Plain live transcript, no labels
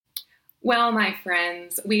Well, my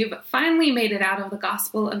friends, we've finally made it out of the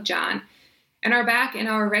Gospel of John and are back in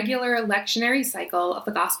our regular lectionary cycle of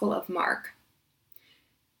the Gospel of Mark.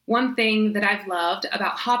 One thing that I've loved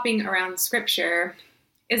about hopping around Scripture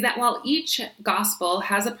is that while each Gospel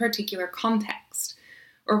has a particular context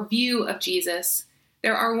or view of Jesus,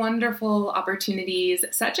 there are wonderful opportunities,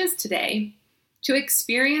 such as today, to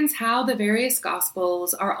experience how the various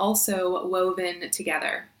Gospels are also woven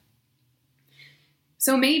together.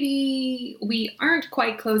 So maybe we aren't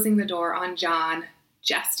quite closing the door on John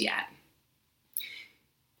just yet.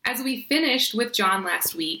 As we finished with John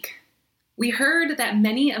last week, we heard that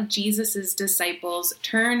many of Jesus' disciples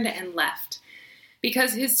turned and left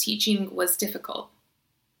because his teaching was difficult.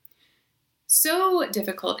 So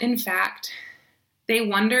difficult, in fact, they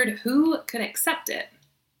wondered who could accept it.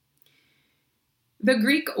 The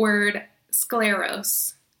Greek word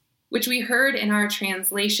skleros, which we heard in our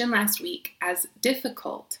translation last week as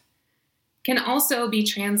difficult, can also be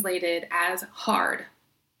translated as hard.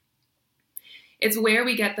 It's where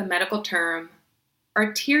we get the medical term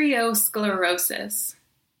arteriosclerosis,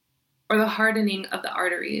 or the hardening of the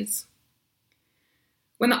arteries.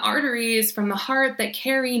 When the arteries from the heart that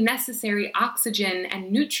carry necessary oxygen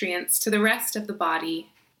and nutrients to the rest of the body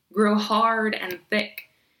grow hard and thick,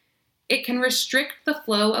 it can restrict the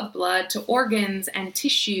flow of blood to organs and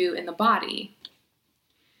tissue in the body.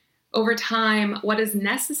 Over time, what is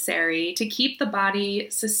necessary to keep the body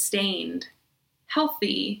sustained,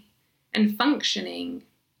 healthy, and functioning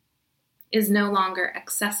is no longer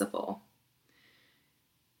accessible.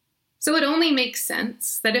 So it only makes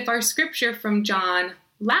sense that if our scripture from John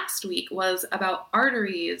last week was about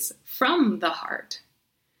arteries from the heart,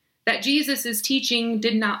 that Jesus' teaching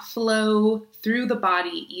did not flow through the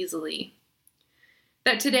body easily.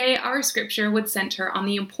 That today our scripture would center on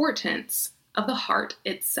the importance of the heart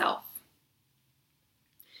itself.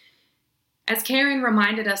 As Karen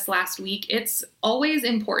reminded us last week, it's always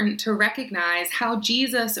important to recognize how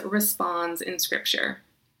Jesus responds in scripture,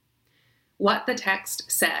 what the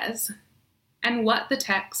text says, and what the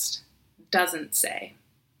text doesn't say.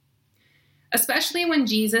 Especially when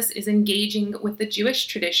Jesus is engaging with the Jewish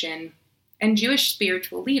tradition and Jewish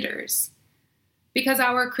spiritual leaders, because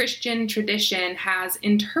our Christian tradition has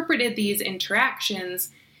interpreted these interactions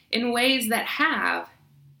in ways that have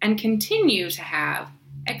and continue to have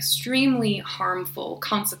extremely harmful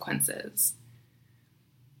consequences.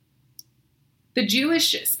 The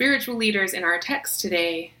Jewish spiritual leaders in our text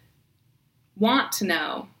today want to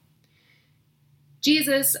know,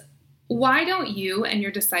 Jesus, why don't you and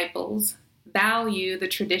your disciples value the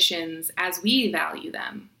traditions as we value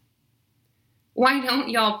them? Why don't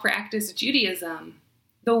y'all practice Judaism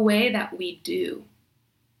the way that we do?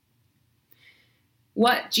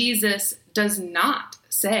 What Jesus does not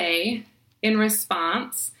say in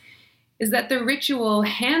response is that the ritual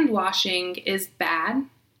hand washing is bad,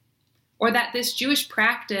 or that this Jewish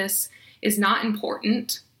practice is not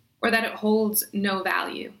important, or that it holds no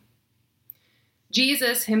value.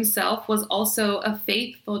 Jesus himself was also a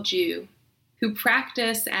faithful Jew who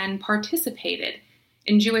practiced and participated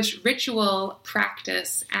in Jewish ritual,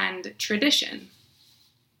 practice, and tradition.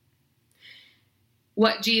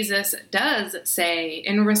 What Jesus does say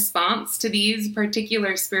in response to these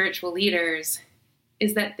particular spiritual leaders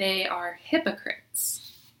is that they are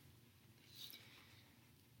hypocrites.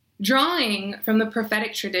 Drawing from the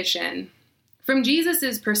prophetic tradition, from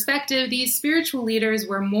Jesus' perspective, these spiritual leaders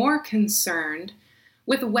were more concerned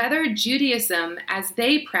with whether Judaism, as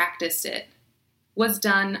they practiced it, was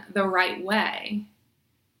done the right way,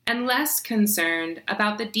 and less concerned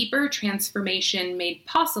about the deeper transformation made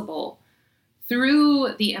possible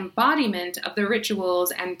through the embodiment of the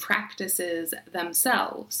rituals and practices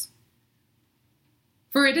themselves.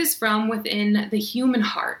 For it is from within the human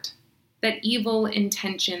heart that evil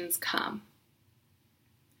intentions come.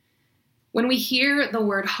 When we hear the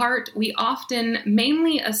word heart, we often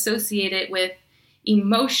mainly associate it with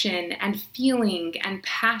emotion and feeling and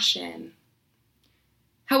passion.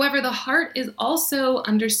 However, the heart is also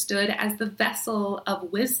understood as the vessel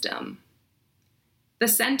of wisdom, the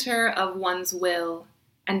center of one's will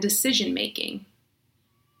and decision-making.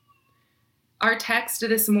 Our text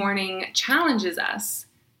this morning challenges us,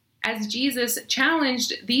 as Jesus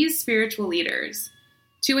challenged these spiritual leaders,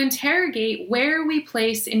 to interrogate where we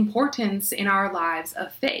place importance in our lives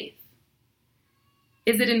of faith.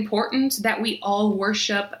 Is it important that we all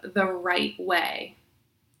worship the right way?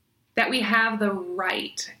 That we have the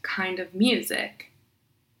right kind of music?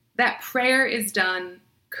 That prayer is done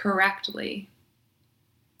correctly?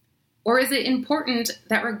 Or is it important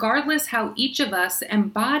that regardless how each of us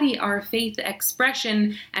embody our faith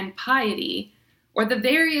expression and piety, or the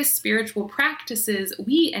various spiritual practices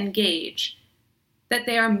we engage, that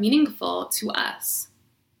they are meaningful to us,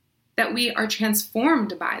 that we are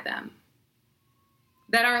transformed by them,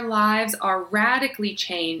 that our lives are radically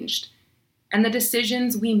changed, and the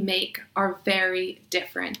decisions we make are very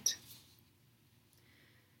different.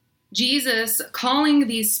 Jesus calling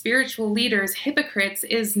these spiritual leaders hypocrites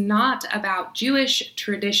is not about Jewish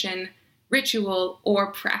tradition, ritual,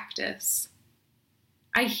 or practice.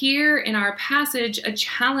 I hear in our passage a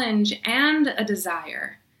challenge and a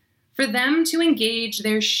desire for them to engage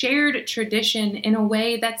their shared tradition in a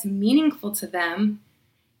way that's meaningful to them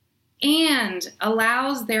and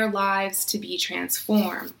allows their lives to be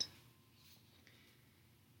transformed.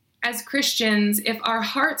 As Christians, if our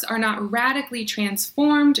hearts are not radically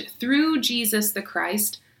transformed through Jesus the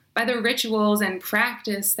Christ by the rituals and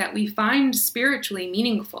practice that we find spiritually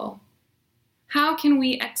meaningful, how can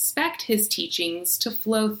we expect his teachings to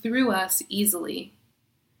flow through us easily?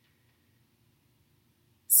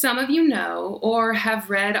 Some of you know or have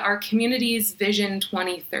read our community's Vision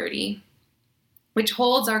 2030, which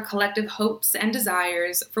holds our collective hopes and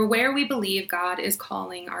desires for where we believe God is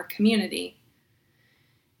calling our community.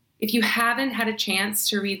 If you haven't had a chance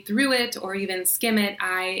to read through it or even skim it,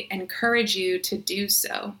 I encourage you to do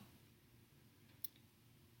so.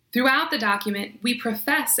 Throughout the document, we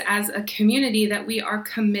profess as a community that we are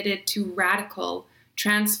committed to radical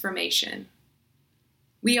transformation.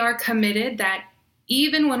 We are committed that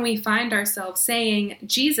even when we find ourselves saying,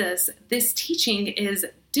 Jesus, this teaching is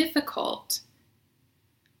difficult,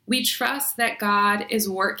 we trust that God is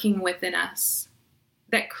working within us,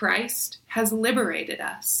 that Christ has liberated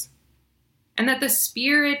us, and that the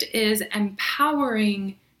Spirit is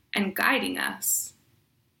empowering and guiding us.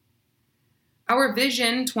 Our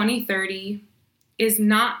Vision 2030 is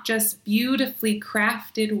not just beautifully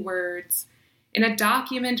crafted words in a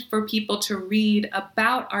document for people to read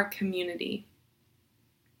about our community.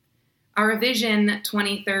 Our Vision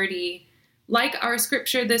 2030, like our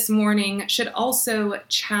scripture this morning, should also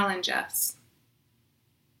challenge us.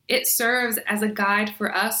 It serves as a guide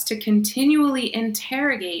for us to continually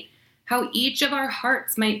interrogate how each of our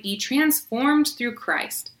hearts might be transformed through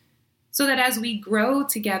Christ, so that as we grow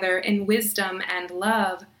together in wisdom and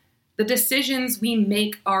love, the decisions we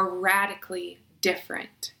make are radically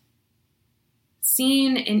different,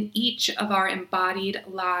 seen in each of our embodied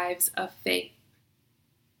lives of faith.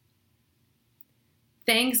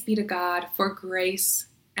 Thanks be to God for grace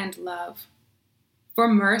and love, for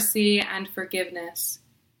mercy and forgiveness,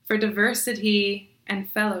 for diversity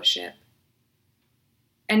and fellowship.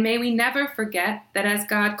 And may we never forget that as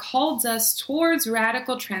God calls us towards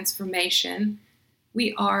radical transformation,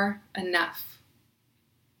 we are enough.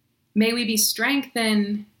 May we be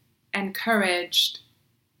strengthened, encouraged,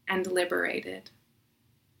 and liberated.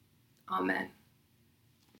 Amen.